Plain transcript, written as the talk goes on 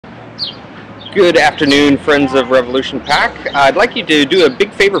Good afternoon, friends of Revolution Pack. I'd like you to do a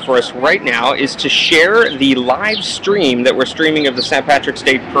big favor for us right now is to share the live stream that we're streaming of the St. Patrick's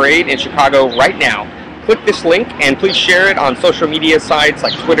Day Parade in Chicago right now. Click this link and please share it on social media sites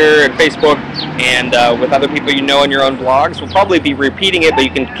like Twitter and Facebook and with other people you know on your own blogs. We'll probably be repeating it, but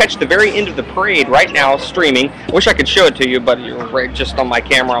you can catch the very end of the parade right now streaming. I wish I could show it to you, but you're right just on my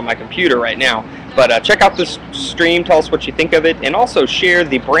camera on my computer right now. But check out this stream, tell us what you think of it, and also share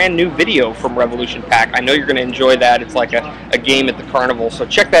the brand new video from Revolution Pack. I know you're going to enjoy that. It's like a game at the carnival, so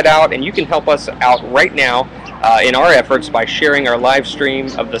check that out, and you can help us out right now in our efforts by sharing our live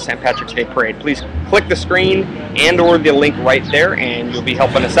stream of the St. Patrick's Day Parade. Please click the screen and or the link right there, and you'll be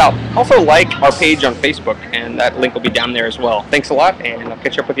helping us out. Also like our page on Facebook, and that link will be down there as well. Thanks a lot, and I'll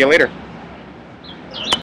catch up with you later.